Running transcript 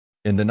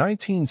In the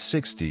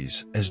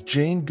 1960s, as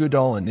Jane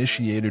Goodall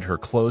initiated her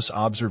close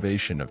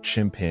observation of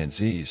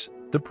chimpanzees,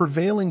 the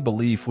prevailing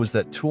belief was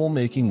that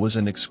tool-making was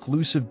an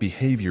exclusive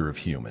behavior of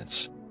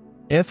humans.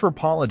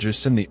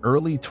 Anthropologists in the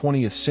early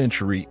 20th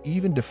century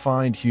even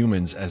defined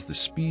humans as the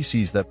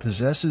species that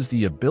possesses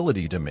the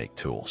ability to make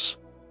tools.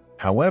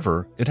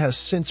 However, it has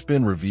since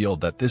been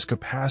revealed that this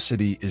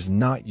capacity is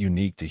not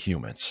unique to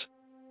humans.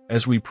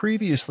 As we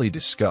previously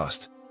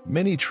discussed,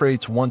 many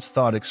traits once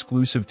thought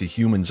exclusive to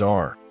humans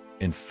are,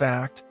 in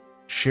fact,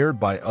 shared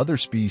by other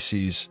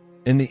species,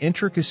 and the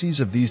intricacies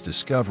of these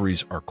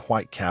discoveries are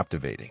quite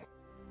captivating.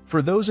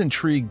 For those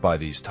intrigued by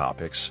these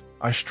topics,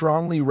 I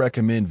strongly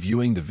recommend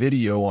viewing the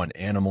video on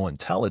animal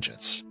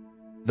intelligence.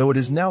 Though it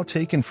is now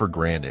taken for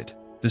granted,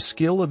 the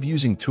skill of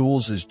using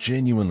tools is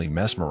genuinely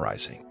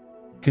mesmerizing.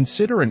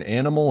 Consider an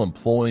animal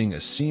employing a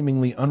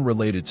seemingly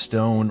unrelated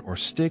stone or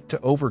stick to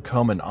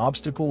overcome an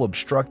obstacle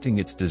obstructing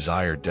its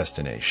desired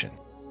destination.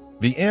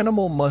 The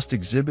animal must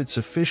exhibit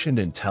sufficient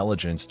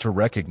intelligence to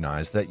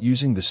recognize that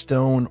using the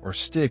stone or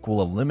stick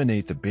will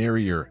eliminate the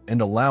barrier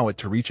and allow it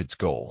to reach its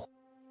goal.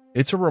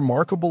 It's a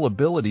remarkable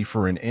ability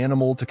for an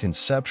animal to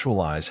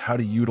conceptualize how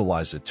to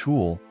utilize a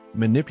tool,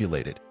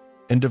 manipulate it,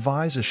 and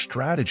devise a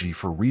strategy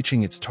for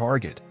reaching its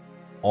target,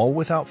 all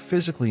without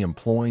physically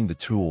employing the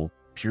tool,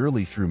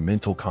 purely through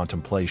mental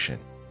contemplation.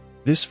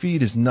 This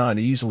feat is not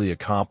easily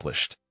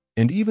accomplished,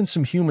 and even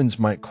some humans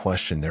might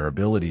question their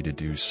ability to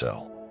do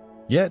so.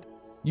 Yet,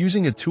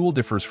 using a tool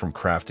differs from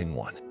crafting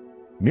one.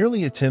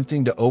 Merely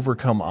attempting to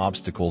overcome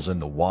obstacles in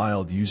the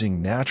wild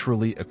using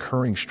naturally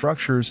occurring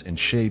structures and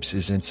shapes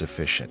is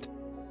insufficient.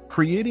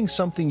 Creating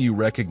something you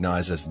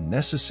recognize as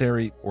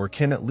necessary or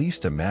can at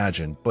least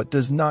imagine but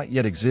does not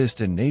yet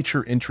exist in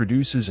nature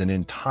introduces an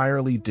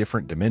entirely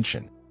different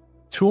dimension.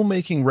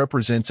 Toolmaking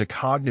represents a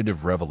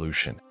cognitive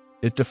revolution.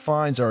 It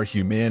defines our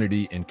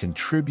humanity and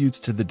contributes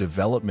to the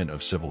development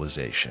of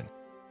civilization.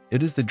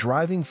 It is the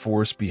driving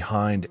force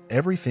behind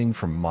everything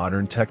from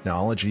modern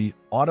technology,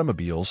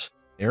 automobiles,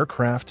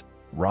 aircraft,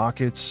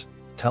 rockets,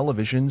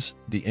 televisions,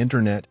 the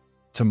internet,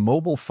 to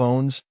mobile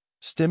phones,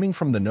 stemming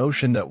from the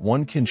notion that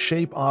one can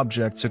shape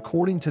objects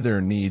according to their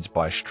needs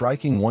by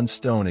striking one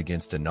stone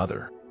against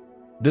another.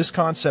 This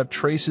concept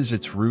traces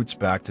its roots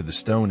back to the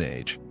Stone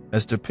Age,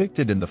 as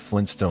depicted in the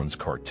Flintstones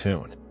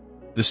cartoon.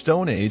 The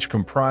Stone Age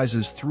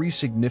comprises three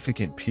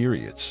significant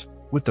periods,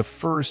 with the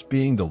first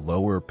being the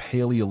Lower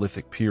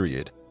Paleolithic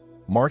period,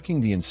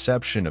 marking the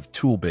inception of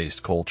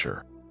tool-based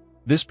culture.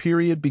 This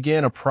period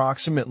began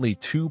approximately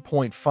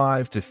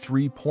 2.5 to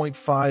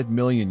 3.5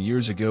 million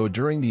years ago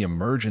during the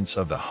emergence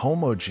of the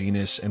Homo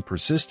genus and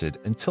persisted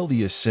until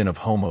the ascent of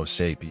Homo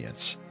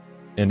sapiens.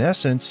 In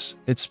essence,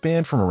 it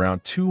spanned from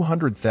around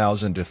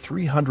 200,000 to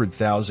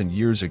 300,000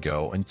 years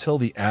ago until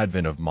the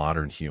advent of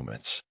modern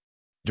humans.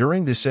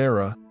 During this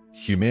era,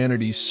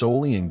 humanity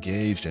solely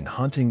engaged in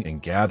hunting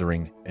and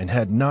gathering and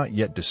had not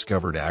yet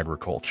discovered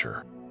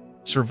agriculture.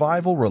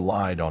 Survival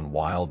relied on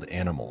wild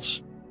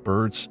animals,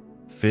 birds,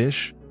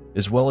 fish,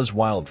 as well as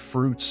wild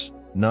fruits,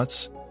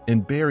 nuts,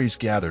 and berries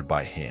gathered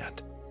by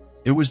hand.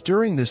 It was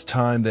during this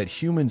time that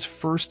humans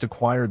first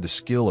acquired the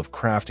skill of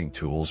crafting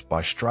tools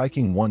by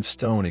striking one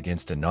stone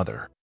against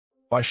another.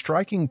 By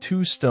striking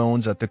two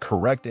stones at the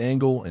correct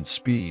angle and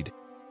speed,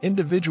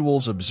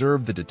 individuals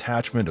observed the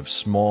detachment of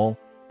small,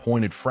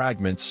 pointed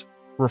fragments,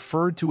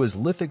 referred to as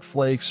lithic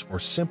flakes or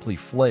simply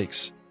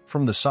flakes,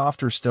 from the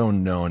softer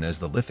stone known as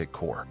the lithic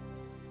core.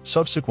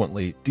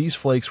 Subsequently, these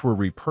flakes were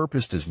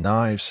repurposed as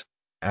knives,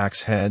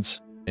 axe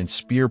heads, and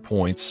spear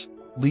points,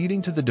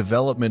 leading to the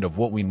development of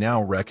what we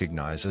now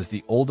recognize as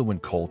the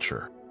Oldowan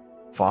culture.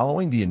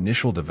 Following the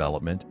initial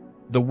development,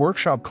 the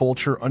workshop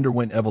culture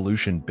underwent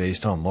evolution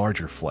based on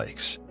larger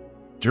flakes.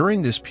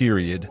 During this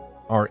period,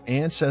 our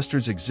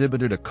ancestors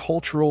exhibited a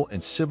cultural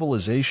and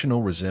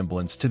civilizational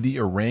resemblance to the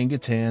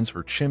orangutans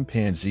or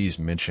chimpanzees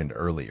mentioned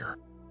earlier.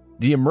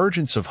 The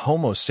emergence of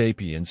Homo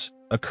sapiens,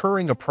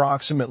 occurring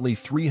approximately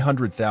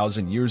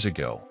 300,000 years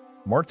ago,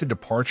 marked a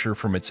departure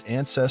from its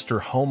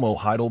ancestor Homo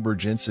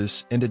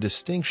heidelbergensis and a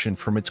distinction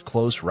from its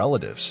close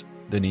relatives,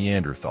 the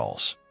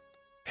Neanderthals,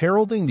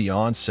 heralding the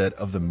onset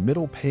of the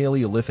Middle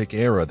Paleolithic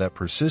era that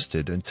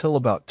persisted until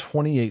about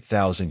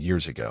 28,000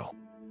 years ago.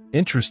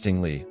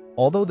 Interestingly,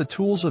 although the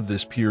tools of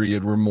this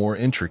period were more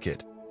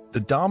intricate, the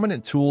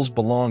dominant tools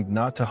belonged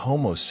not to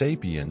Homo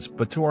sapiens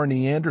but to our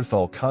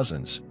Neanderthal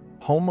cousins,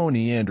 Homo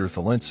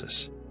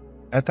neanderthalensis.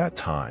 At that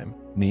time,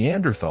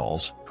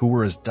 Neanderthals, who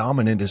were as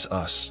dominant as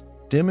us,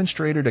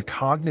 demonstrated a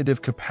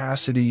cognitive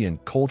capacity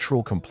and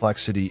cultural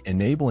complexity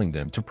enabling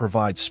them to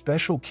provide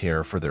special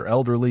care for their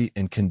elderly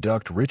and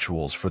conduct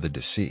rituals for the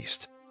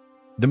deceased.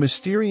 The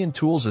Mysterian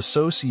tools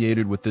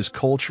associated with this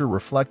culture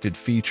reflected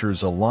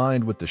features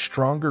aligned with the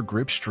stronger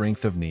grip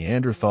strength of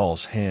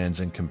Neanderthals'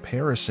 hands in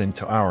comparison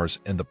to ours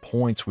and the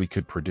points we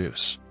could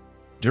produce.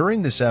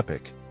 During this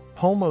epoch,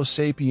 Homo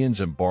sapiens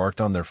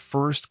embarked on their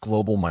first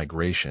global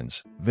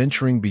migrations,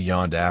 venturing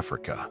beyond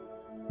Africa.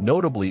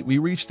 Notably, we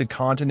reached the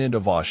continent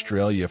of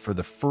Australia for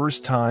the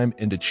first time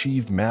and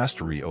achieved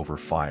mastery over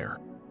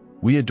fire.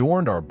 We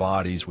adorned our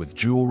bodies with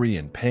jewelry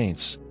and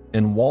paints,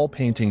 and wall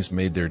paintings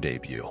made their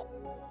debut.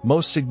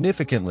 Most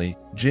significantly,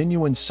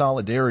 genuine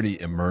solidarity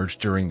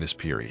emerged during this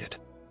period.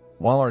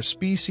 While our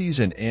species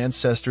and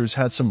ancestors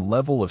had some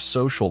level of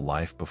social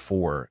life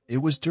before, it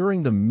was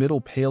during the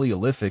Middle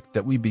Paleolithic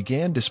that we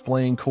began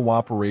displaying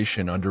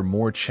cooperation under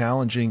more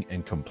challenging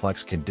and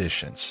complex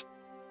conditions.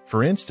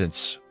 For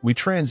instance, we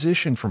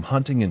transitioned from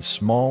hunting in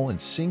small and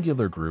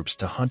singular groups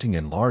to hunting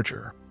in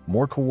larger,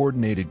 more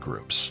coordinated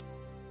groups.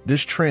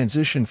 This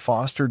transition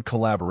fostered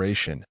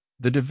collaboration,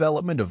 the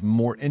development of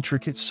more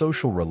intricate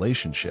social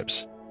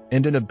relationships,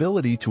 and an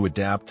ability to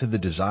adapt to the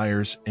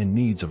desires and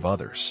needs of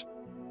others.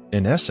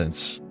 In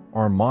essence,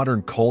 our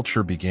modern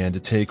culture began to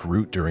take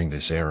root during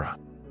this era.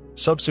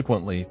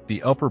 Subsequently,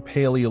 the Upper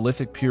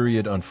Paleolithic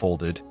period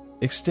unfolded,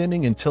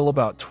 extending until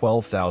about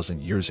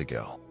 12,000 years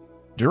ago.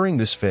 During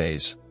this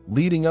phase,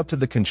 leading up to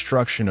the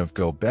construction of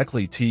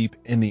Göbekli Tepe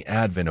and the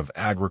advent of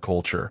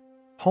agriculture,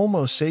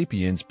 Homo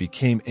sapiens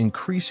became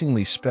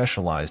increasingly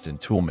specialized in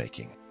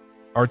toolmaking.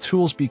 Our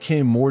tools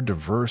became more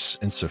diverse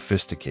and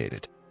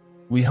sophisticated.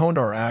 We honed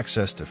our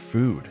access to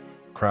food,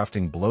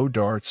 crafting blow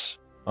darts,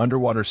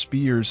 underwater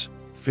spears,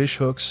 fish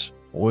hooks,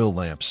 oil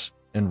lamps,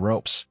 and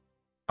ropes.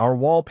 Our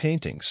wall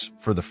paintings,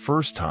 for the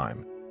first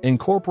time,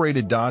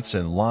 incorporated dots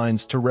and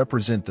lines to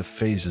represent the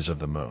phases of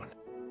the moon.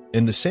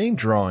 In the same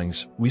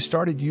drawings, we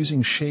started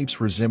using shapes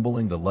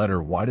resembling the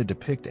letter Y to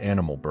depict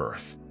animal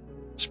birth.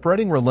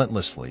 Spreading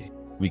relentlessly,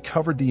 we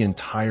covered the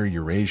entire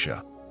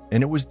Eurasia,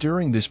 and it was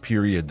during this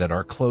period that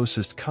our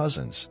closest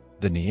cousins,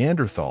 the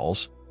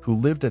Neanderthals, who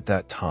lived at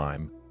that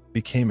time,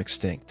 became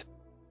extinct.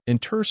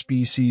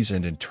 Interspecies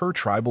and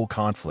intertribal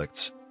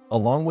conflicts,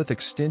 along with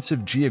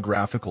extensive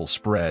geographical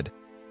spread,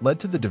 led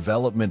to the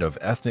development of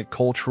ethnic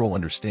cultural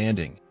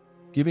understanding,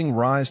 giving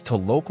rise to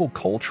local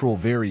cultural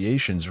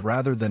variations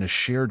rather than a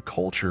shared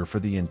culture for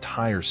the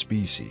entire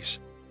species.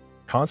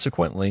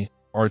 Consequently,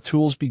 our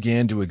tools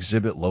began to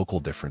exhibit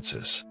local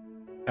differences.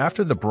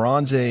 After the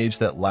Bronze Age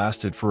that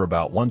lasted for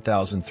about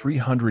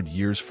 1,300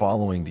 years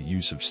following the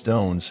use of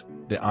stones,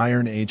 the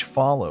Iron Age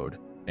followed,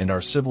 and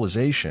our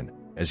civilization,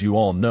 as you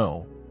all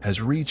know,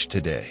 has reached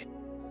today.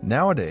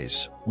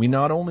 Nowadays, we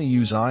not only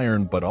use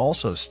iron but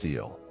also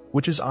steel,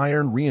 which is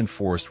iron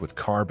reinforced with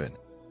carbon.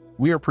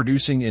 We are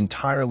producing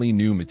entirely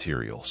new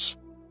materials.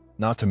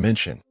 Not to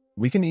mention,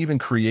 we can even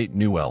create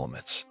new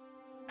elements.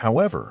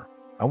 However,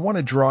 I want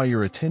to draw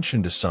your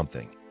attention to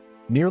something.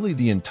 Nearly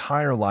the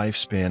entire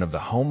lifespan of the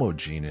Homo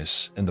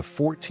genus and the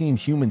 14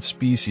 human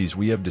species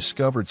we have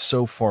discovered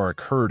so far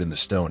occurred in the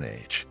Stone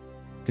Age.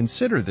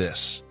 Consider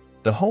this.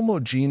 The Homo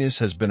genus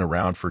has been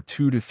around for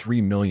 2 to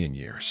 3 million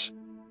years.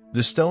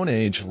 The Stone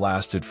Age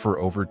lasted for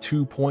over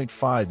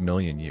 2.5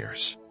 million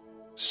years.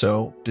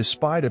 So,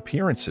 despite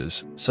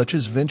appearances, such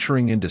as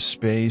venturing into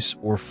space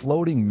or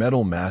floating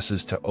metal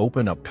masses to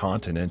open up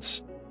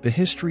continents, the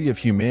history of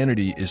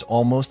humanity is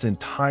almost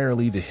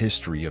entirely the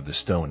history of the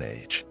Stone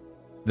Age.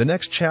 The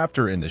next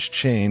chapter in this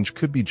change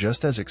could be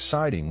just as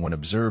exciting when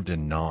observed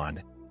in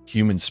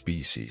non-human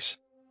species.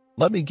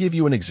 Let me give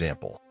you an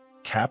example.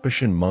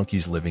 Capuchin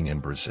monkeys living in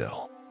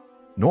Brazil.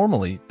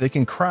 Normally, they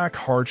can crack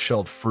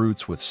hard-shelled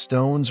fruits with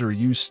stones or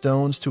use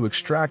stones to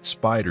extract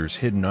spiders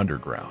hidden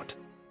underground.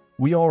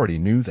 We already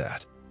knew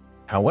that.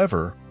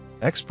 However,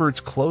 experts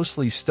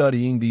closely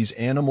studying these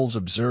animals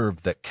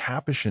observed that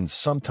capuchins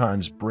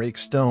sometimes break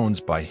stones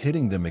by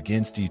hitting them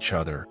against each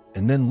other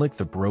and then lick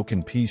the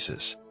broken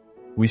pieces.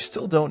 We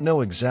still don't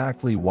know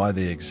exactly why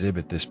they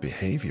exhibit this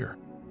behavior.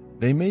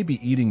 They may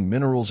be eating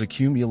minerals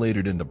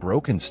accumulated in the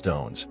broken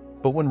stones,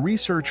 but when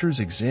researchers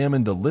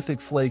examined the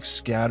lithic flakes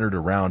scattered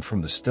around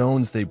from the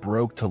stones they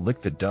broke to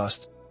lick the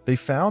dust, they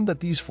found that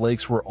these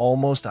flakes were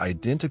almost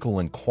identical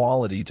in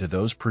quality to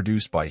those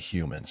produced by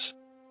humans.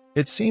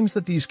 It seems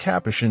that these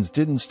capuchins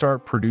didn't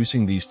start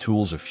producing these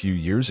tools a few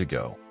years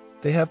ago.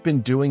 They have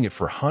been doing it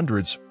for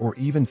hundreds or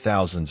even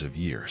thousands of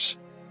years.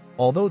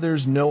 Although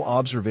there's no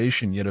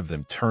observation yet of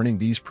them turning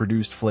these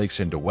produced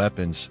flakes into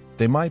weapons,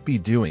 they might be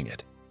doing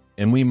it,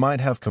 and we might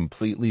have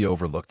completely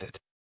overlooked it.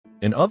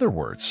 In other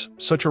words,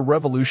 such a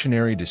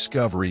revolutionary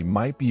discovery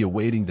might be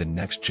awaiting the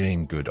next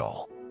Jane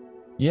Goodall.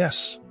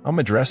 Yes, I'm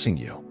addressing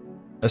you.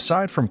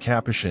 Aside from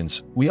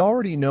capuchins, we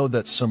already know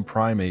that some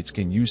primates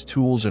can use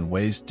tools in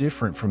ways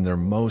different from their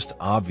most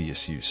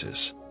obvious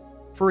uses.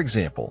 For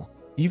example,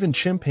 even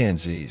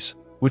chimpanzees,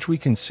 which we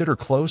consider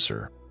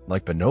closer,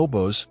 like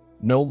bonobos,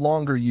 no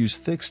longer use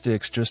thick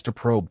sticks just to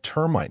probe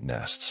termite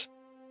nests.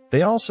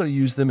 They also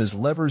use them as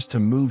levers to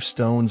move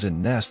stones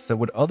and nests that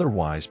would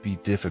otherwise be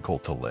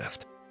difficult to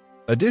lift.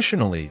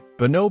 Additionally,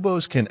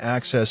 bonobos can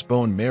access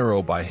bone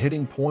marrow by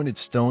hitting pointed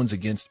stones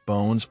against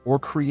bones or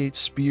create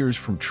spears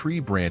from tree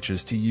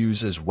branches to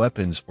use as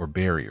weapons or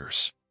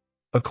barriers.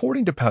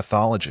 According to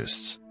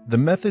pathologists, the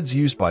methods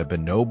used by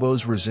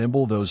bonobos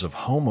resemble those of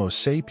Homo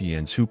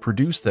sapiens who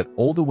produced that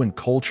Oldowan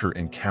culture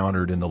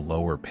encountered in the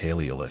Lower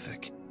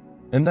Paleolithic.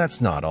 And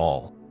that's not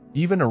all.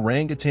 Even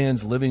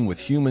orangutans living with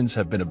humans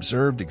have been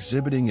observed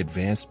exhibiting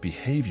advanced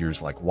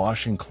behaviors like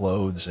washing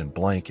clothes and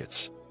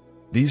blankets.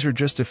 These are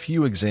just a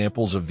few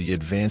examples of the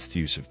advanced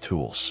use of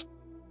tools.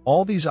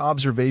 All these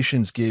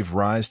observations gave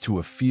rise to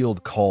a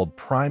field called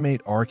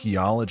primate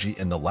archaeology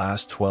in the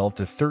last 12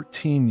 to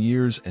 13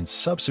 years and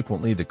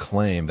subsequently the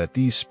claim that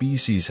these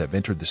species have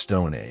entered the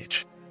Stone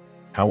Age.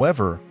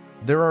 However,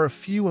 there are a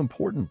few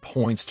important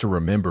points to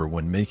remember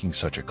when making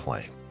such a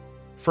claim.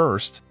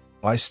 First,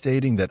 by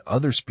stating that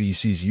other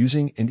species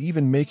using and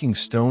even making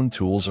stone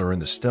tools are in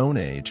the Stone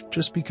Age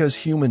just because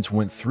humans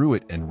went through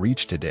it and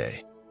reached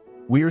today,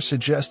 we are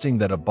suggesting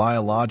that a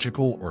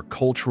biological or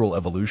cultural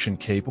evolution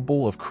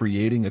capable of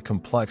creating a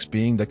complex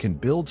being that can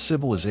build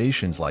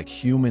civilizations like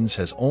humans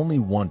has only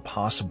one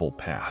possible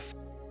path.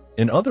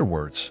 In other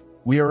words,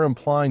 we are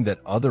implying that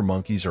other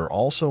monkeys are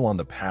also on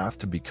the path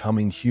to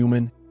becoming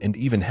human and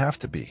even have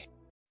to be.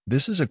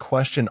 This is a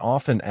question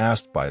often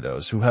asked by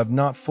those who have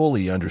not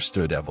fully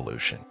understood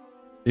evolution.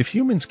 If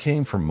humans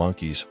came from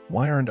monkeys,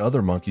 why aren't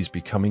other monkeys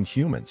becoming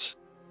humans?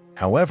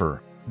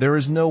 However, there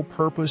is no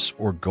purpose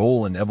or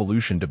goal in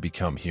evolution to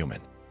become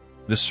human.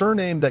 The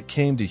surname that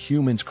came to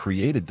humans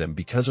created them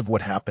because of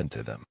what happened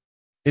to them.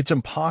 It's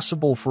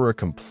impossible for a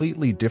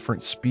completely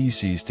different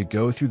species to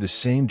go through the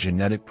same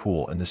genetic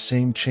pool and the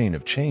same chain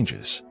of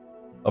changes.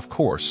 Of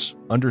course,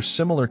 under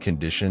similar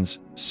conditions,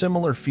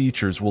 similar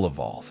features will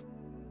evolve.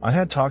 I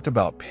had talked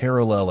about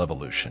parallel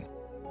evolution.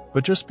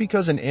 But just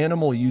because an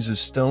animal uses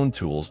stone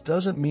tools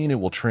doesn't mean it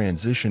will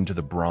transition to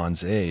the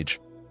Bronze Age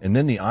and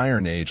then the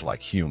Iron Age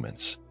like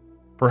humans.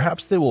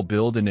 Perhaps they will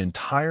build an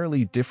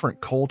entirely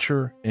different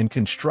culture and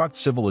construct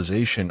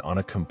civilization on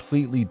a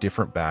completely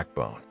different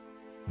backbone.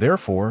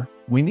 Therefore,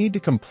 we need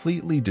to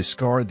completely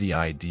discard the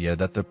idea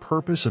that the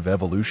purpose of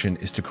evolution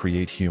is to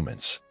create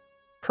humans.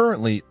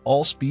 Currently,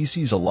 all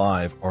species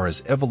alive are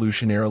as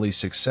evolutionarily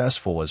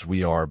successful as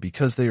we are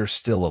because they are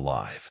still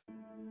alive.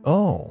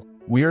 Oh,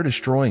 we are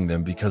destroying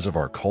them because of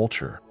our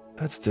culture.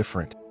 That's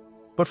different.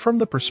 But from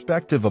the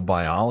perspective of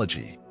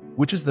biology,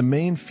 which is the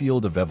main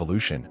field of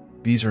evolution,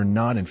 these are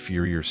not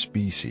inferior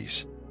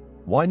species.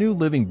 Why new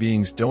living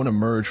beings don't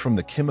emerge from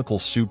the chemical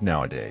soup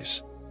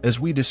nowadays? As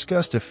we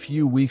discussed a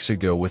few weeks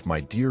ago with my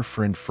dear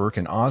friend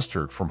Furkan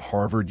Ozturk from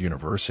Harvard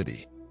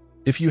University.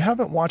 If you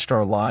haven't watched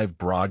our live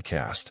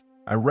broadcast,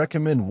 I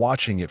recommend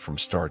watching it from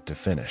start to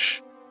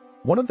finish.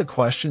 One of the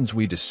questions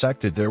we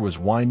dissected there was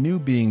why new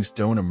beings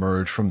don't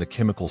emerge from the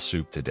chemical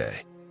soup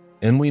today.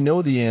 And we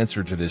know the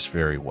answer to this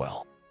very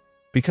well.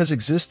 Because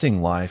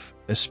existing life,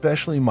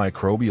 especially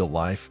microbial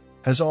life,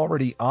 has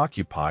already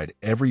occupied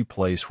every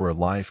place where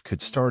life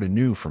could start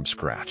anew from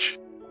scratch.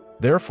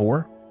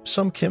 Therefore,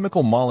 some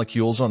chemical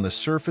molecules on the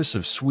surface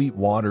of sweet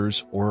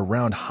waters or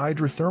around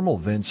hydrothermal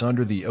vents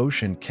under the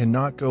ocean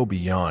cannot go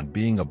beyond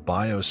being a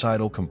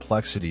biocidal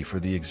complexity for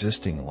the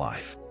existing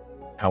life.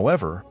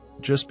 However,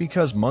 just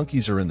because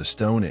monkeys are in the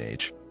Stone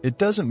Age, it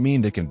doesn't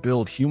mean they can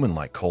build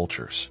human-like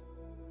cultures.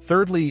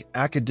 Thirdly,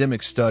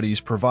 academic studies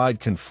provide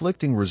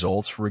conflicting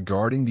results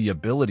regarding the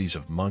abilities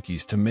of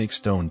monkeys to make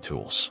stone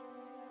tools.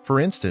 For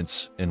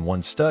instance, in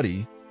one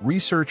study,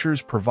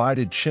 researchers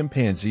provided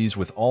chimpanzees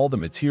with all the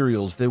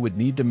materials they would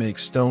need to make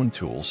stone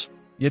tools,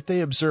 yet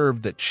they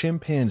observed that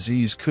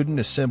chimpanzees couldn't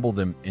assemble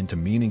them into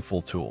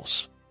meaningful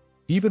tools.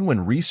 Even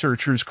when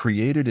researchers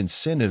created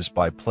incentives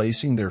by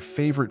placing their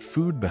favorite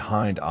food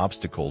behind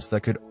obstacles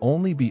that could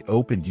only be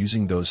opened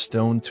using those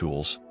stone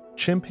tools,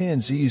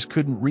 chimpanzees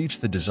couldn't reach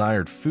the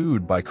desired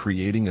food by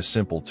creating a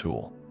simple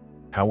tool.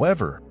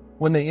 However,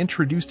 when they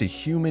introduced a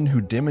human who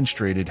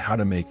demonstrated how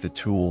to make the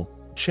tool,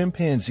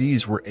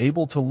 chimpanzees were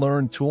able to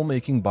learn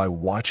toolmaking by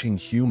watching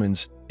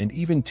humans and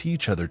even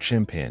teach other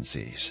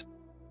chimpanzees.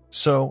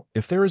 So,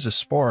 if there is a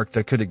spark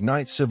that could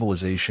ignite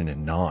civilization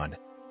in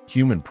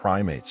non-human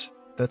primates,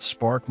 that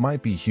spark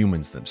might be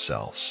humans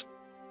themselves.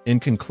 In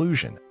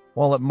conclusion,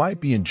 while it might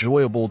be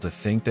enjoyable to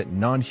think that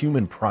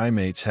non-human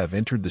primates have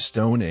entered the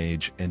Stone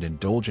Age and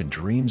indulge in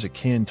dreams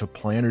akin to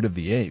Planet of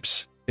the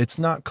Apes, it's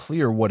not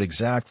clear what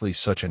exactly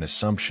such an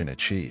assumption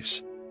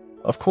achieves.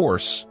 Of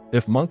course,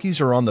 if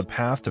monkeys are on the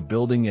path to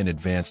building an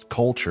advanced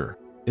culture,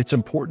 it's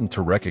important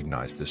to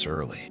recognize this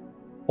early.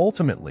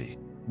 Ultimately,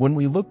 when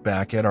we look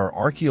back at our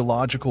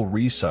archaeological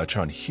research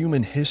on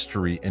human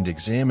history and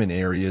examine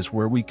areas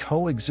where we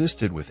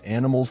coexisted with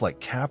animals like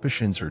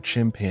capuchins or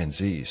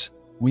chimpanzees,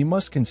 we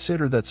must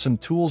consider that some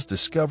tools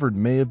discovered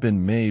may have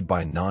been made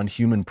by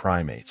non-human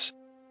primates.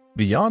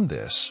 Beyond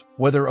this,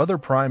 whether other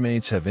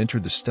primates have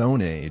entered the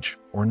Stone Age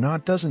or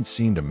not doesn't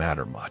seem to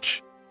matter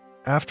much.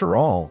 After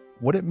all,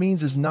 what it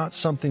means is not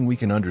something we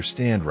can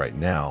understand right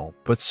now,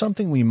 but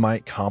something we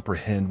might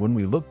comprehend when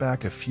we look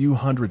back a few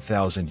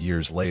 100,000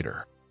 years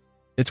later.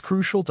 It's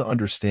crucial to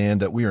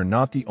understand that we are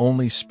not the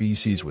only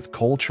species with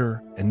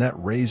culture, and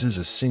that raises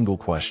a single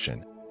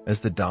question. As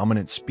the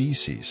dominant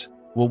species,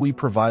 will we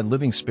provide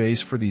living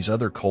space for these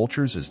other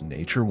cultures as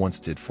nature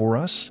once did for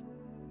us?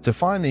 To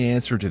find the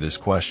answer to this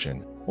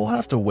question, we'll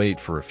have to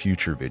wait for a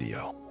future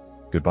video.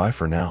 Goodbye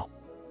for now.